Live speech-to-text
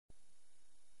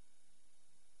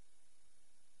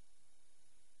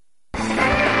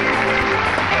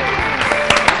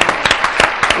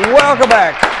Welcome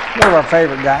back. One of our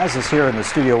favorite guys is here in the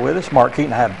studio with us, Mark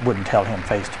Keaton. I wouldn't tell him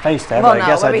face to face that, well, but I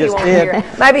guess I just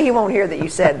did. Maybe he won't hear that you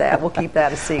said that. We'll keep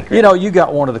that a secret. You know, you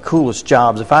got one of the coolest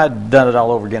jobs. If I had done it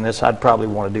all over again, I'd probably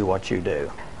want to do what you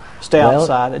do. Stay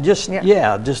outside and just being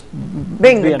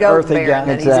the an goat earthy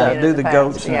guy. Do the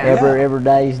goats. Every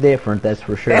day is different, that's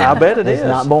for sure. I bet it is. It's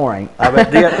not boring. I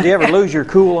bet. Do you ever lose your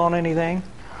cool on anything?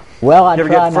 Well, I you ever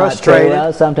try get frustrated? Not to.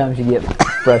 Well, sometimes you get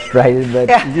frustrated,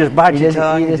 but you just bite your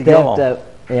tongue and go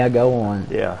on. Go on.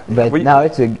 Yeah. But no,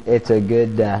 it's a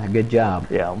good job.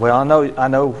 Yeah. Well, I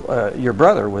know your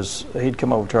brother he'd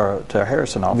come over to our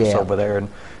Harrison office over there, and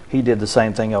he did the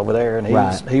same thing over there, and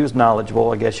he was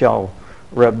knowledgeable. I guess y'all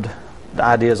rubbed the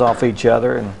ideas off each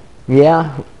other, and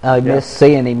just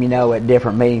seeing him, at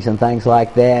different meetings and things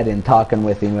like that, and talking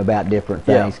with him about different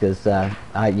things, because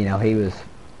he was,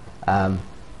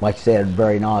 like you said,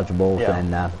 very knowledgeable,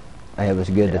 and it was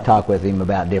good to talk with him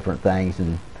about different things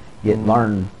and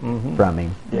learn from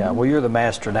him. Yeah, well, you're the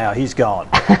master now. He's gone.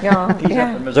 He's up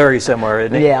in Missouri somewhere,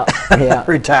 isn't he? Yeah.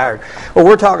 Retired. Well,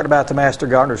 we're talking about the Master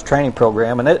Gardener's training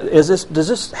program, and does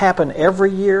this happen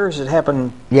every year? Does it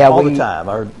happen all the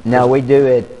time? No, we do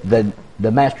it,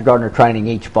 the Master Gardener training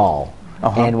each fall,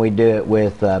 and we do it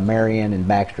with Marion and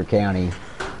Baxter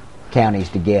counties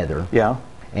together. Yeah.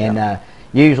 And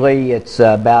usually it's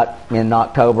about in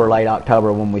October, late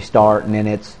October when we start, and then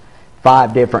it's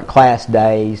 5 different class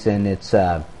days, and it's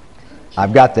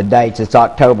I've got the dates. It's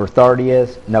October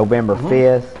 30th, November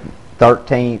 5th,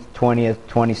 13th, 20th,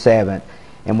 27th,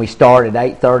 and we start at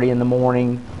 8:30 in the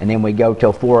morning, and then we go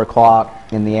till 4 o'clock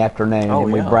in the afternoon,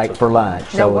 and we break for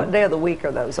lunch. Now, what day of the week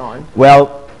are those on? Well,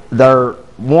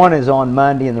 one is on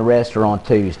Monday, and the rest are on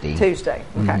Tuesday. Tuesday,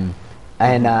 okay.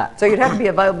 And so you'd have to be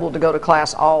available to go to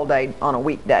class all day on a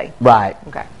weekday. Right.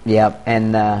 Okay. Yep,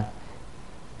 and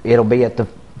it'll be at the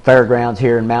fairgrounds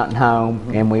here in Mountain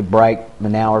Home, and we break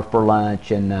an hour for lunch,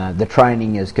 and the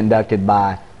training is conducted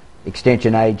by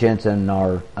extension agents and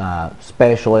our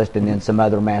specialist, and then some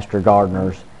other master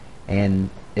gardeners, and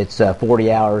it's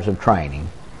 40 hours of training.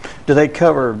 Do they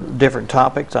cover different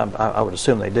topics? I would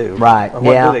assume they do. Right. What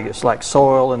do they? It's like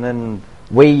soil, and then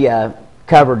we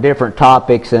cover different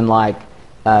topics, and like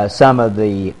some of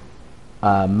the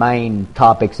main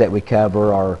topics that we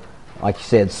cover are, like you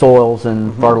said, soils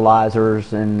and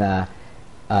fertilizers, and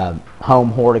home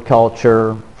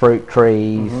horticulture, fruit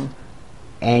trees,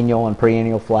 annual and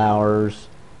perennial flowers,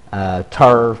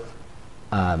 turf,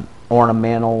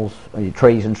 ornamentals,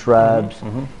 trees and shrubs,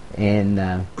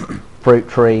 and fruit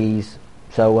trees.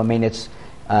 So, I mean, it's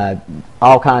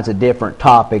all kinds of different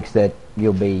topics that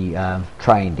you'll be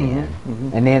trained in.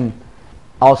 And then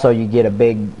also you get a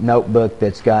big notebook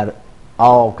that's got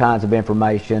all kinds of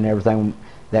information, everything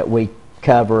that we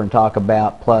cover and talk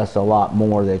about, plus a lot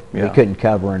more that we couldn't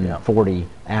cover in 40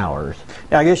 hours.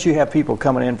 Now, I guess you have people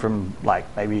coming in from, like,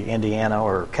 maybe Indiana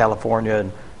or California,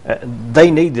 and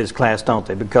they need this class, don't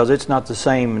they? Because it's not the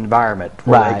same environment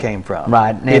where they came from.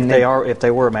 Right. And if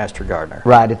they were a master gardener.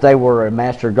 Right. If they were a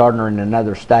master gardener in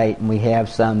another state, and we have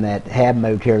some that have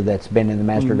moved here that's been in the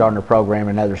master gardener program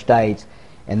in other states,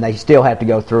 and they still have to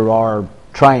go through our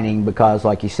training because,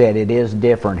 like you said, it is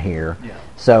different here. Yeah.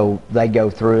 So they go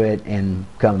through it and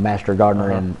become a master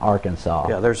gardener in Arkansas.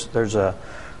 Yeah, there's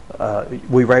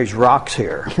we raise rocks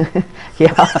here.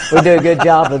 Yeah, we do a good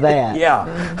job of that.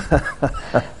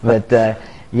 But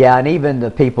and even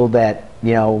the people that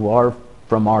are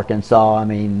from Arkansas, I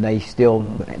mean, they still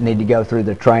need to go through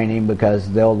the training because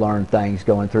they'll learn things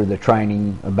going through the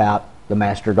training about the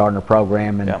Master Gardener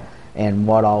program and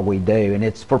what all we do. And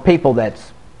it's for people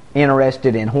that's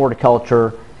interested in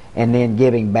horticulture and then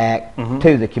giving back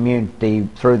to the community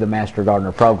through the Master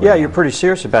Gardener program. Yeah, you're pretty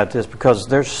serious about this because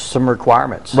there's some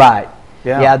requirements. Right.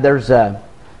 Yeah, there's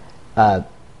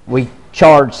we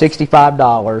charge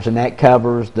 $65, and that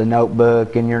covers the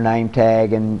notebook and your name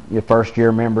tag and your first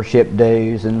year membership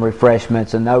dues and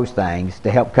refreshments and those things to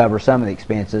help cover some of the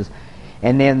expenses.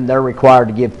 And then they're required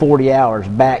to give 40 hours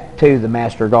back to the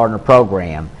Master Gardener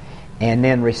program and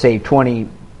then receive 20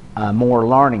 more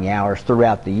learning hours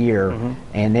throughout the year.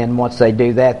 And then once they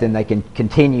do that, then they can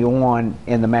continue on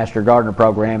in the Master Gardener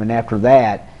program, and after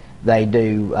that they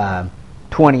do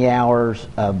 20 hours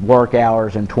of work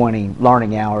hours and 20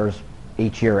 learning hours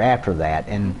each year after that.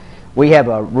 And we have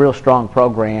a real strong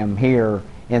program here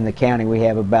in the county. We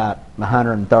have about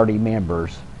 130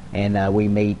 members, and we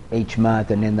meet each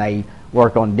month, and then they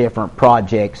work on different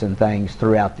projects and things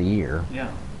throughout the year. Yeah.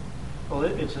 Well,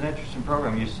 it's an interesting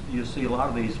program. You see a lot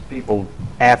of these people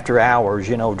after hours,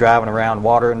 driving around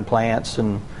watering plants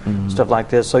and stuff like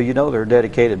this. So they're a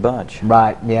dedicated bunch.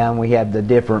 Right. Yeah, and we have the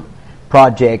different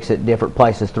projects at different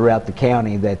places throughout the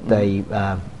county that they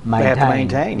maintain. They have to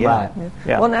maintain, yeah. Right.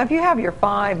 Yeah. Well, now if you have your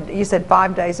you said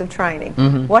 5 days of training,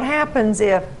 what happens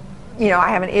if, I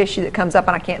have an issue that comes up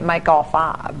and I can't make all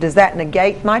 5? Does that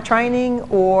negate my training,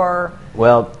 or?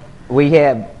 Well, we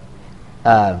have,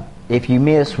 if you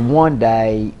miss one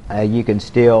day, you can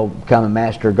still become a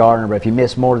master gardener, but if you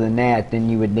miss more than that, then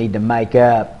you would need to make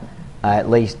up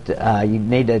at least, you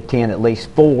need to attend at least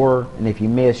 4, and if you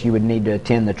miss, you would need to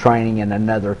attend the training in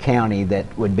another county that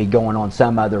would be going on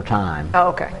some other time. Oh,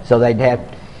 okay. So they'd have,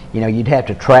 you'd have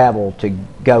to travel to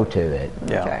go to it.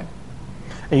 Yeah. Okay.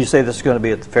 And you say this is going to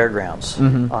be at the fairgrounds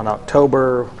on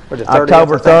October 30th?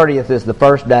 October 30th is the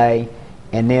first day,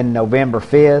 and then November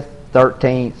 5th,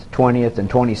 13th, 20th, and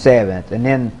 27th. And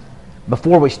then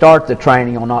before we start the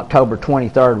training on October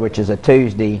 23rd, which is a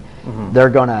Tuesday,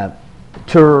 they're going to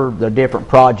tour the different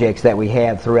projects that we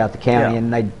have throughout the county,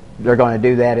 and they're going to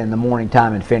do that in the morning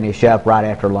time and finish up right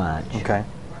after lunch. Okay.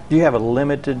 Do you have a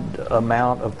limited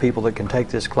amount of people that can take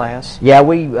this class? Yeah,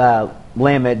 we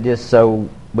limit just so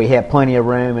we have plenty of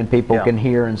room and people can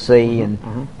hear and see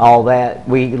and all that.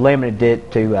 We limited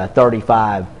it to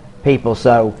 35 people,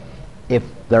 so if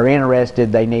they're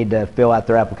interested, they need to fill out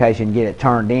their application, get it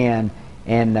turned in,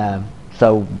 and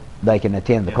so they can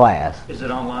attend the class. Is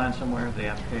it online somewhere, the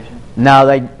application?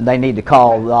 No, they need to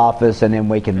call the office, and then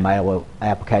we can mail an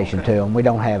application to them. We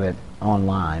don't have it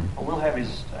online. Well, we'll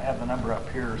have the number up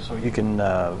here so you can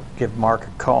give Mark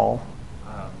a call.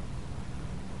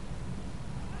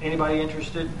 Anybody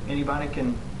interested? Anybody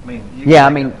can,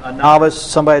 a novice,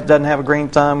 somebody that doesn't have a green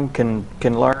thumb can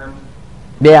learn?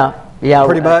 Yeah.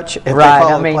 Pretty much? If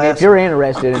right. If you're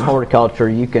interested in horticulture,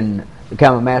 you can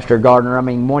become a master gardener.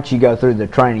 Once you go through the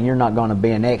training, you're not going to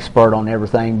be an expert on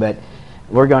everything, but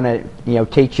we're going to,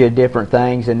 teach you different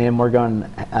things, and then we're going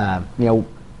to,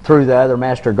 through the other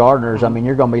master gardeners,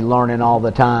 you're going to be learning all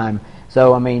the time.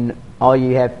 So, all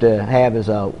you have to have is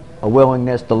a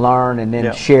willingness to learn, and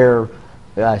then share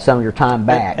some of your time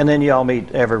back. And then you all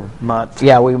meet every month?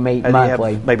 Yeah, we meet and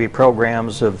monthly. You have maybe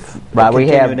programs of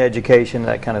continuing education,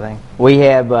 that kind of thing? We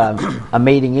have a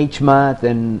meeting each month,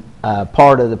 and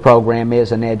part of the program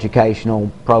is an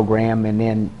educational program, and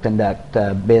then conduct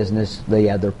business, the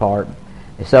other part.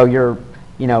 So you're,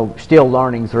 still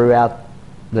learning throughout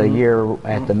the year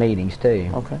at the meetings too.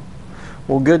 Okay.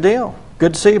 Well, good deal.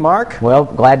 Good to see you, Mark. Well,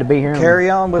 glad to be here. Carry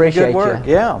on with the good work.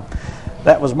 You. Yeah.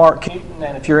 That was Mark Keaton,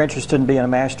 and if you're interested in being a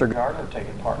master gardener,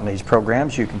 taking part in these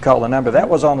programs, you can call the number that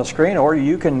was on the screen, or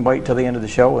you can wait till the end of the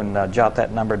show and jot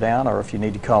that number down, or if you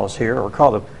need to call us here, or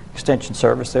call the Extension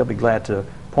Service, they'll be glad to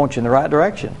point you in the right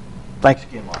direction. Thanks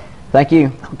again, Mark. Thank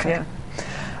you. Okay. Yeah.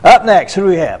 Up next, who do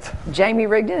we have? Jamie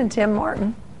Rigdon and Tim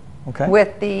Martin. Okay.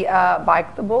 With the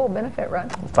Bike the Bull benefit run.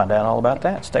 We'll find out all about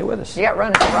that. Stay with us. Yeah,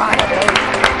 run it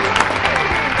right.